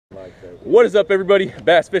What is up, everybody?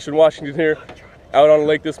 Bass Fishing Washington here. Out on the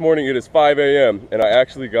lake this morning. It is 5 a.m. and I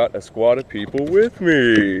actually got a squad of people with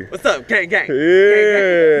me. What's up, gang, gang?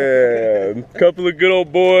 Yeah, a couple of good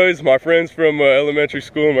old boys, my friends from elementary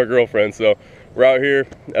school and my girlfriend. So we're out here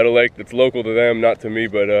at a lake that's local to them, not to me,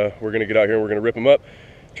 but we're gonna get out here and we're gonna rip them up,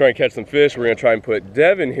 try and catch some fish. We're gonna try and put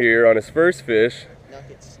Devin here on his first fish. Not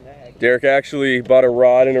get snagged. Derek actually bought a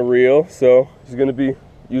rod and a reel, so he's gonna be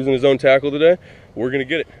using his own tackle today. We're gonna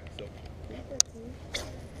get it.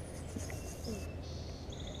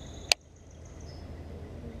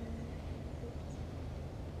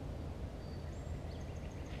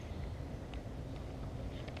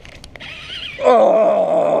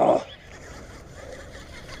 Oh!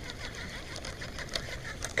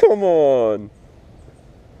 Come on.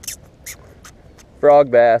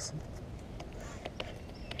 Frog bass.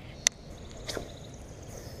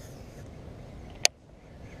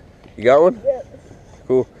 You got one? Yep.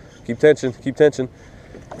 Cool. Keep tension, keep tension.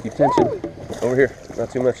 Keep tension. Over here,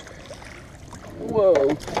 not too much.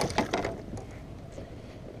 Whoa.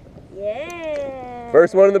 Yeah.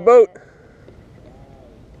 First one in the boat.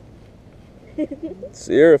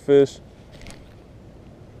 Sierra fish.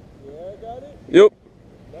 Yeah, I got it? Yep.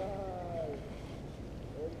 Nice.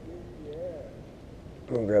 Yeah.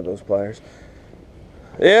 I'm gonna grab those pliers.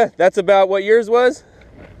 Yeah, that's about what yours was?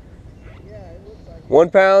 Yeah, it looks like 1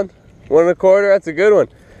 pound, 1 1/4, that's a good one.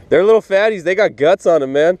 They're little fatties, they got guts on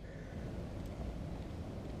them, man.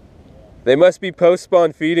 They must be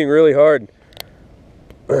post-spawn feeding really hard.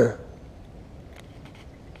 There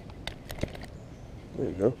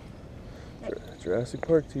you go. Jurassic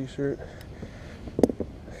Park t-shirt.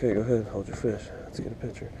 Okay, go ahead, hold your fish. Let's get a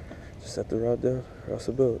picture. Just set the rod down across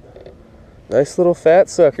the boat. Nice little fat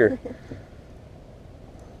sucker.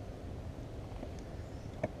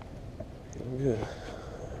 Good.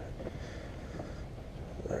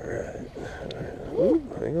 Alright.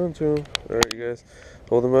 Hang on to him. Alright, you guys.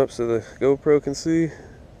 Hold them up so the GoPro can see.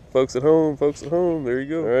 Folks at home, there you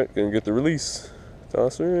go. Alright, gonna get the release.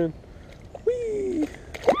 Toss her in. Whee!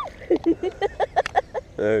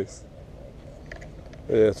 Nice.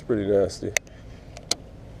 Yeah, it's pretty nasty.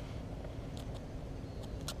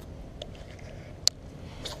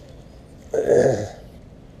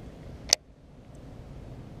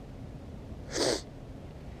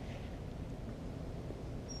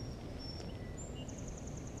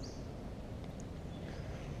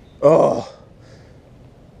 Oh.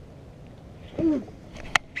 There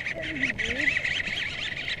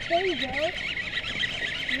you go.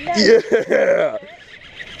 Nice. Yeah.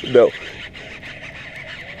 No.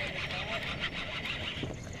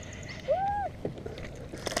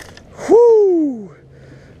 Whoo!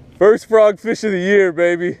 First frog fish of the year,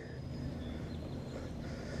 baby.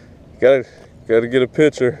 Gotta get a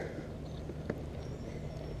picture.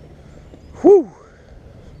 Whoo!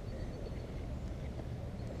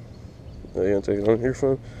 Oh, you gonna take it on your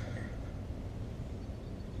phone?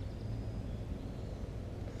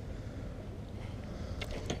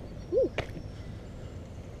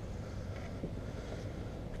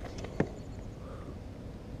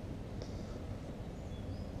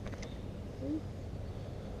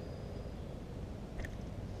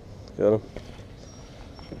 Got him.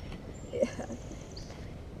 Yeah.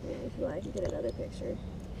 If you want, I can get another picture.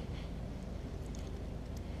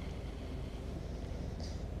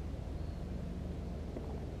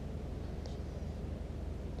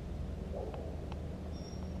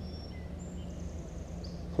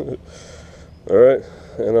 All right,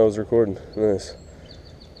 and I was recording. Nice.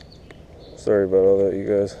 Sorry about all that, you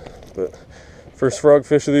guys. But first frog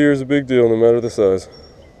fish of the year is a big deal, no matter the size.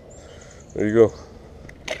 There you go.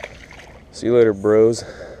 See you later, bros.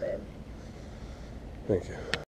 Thank you.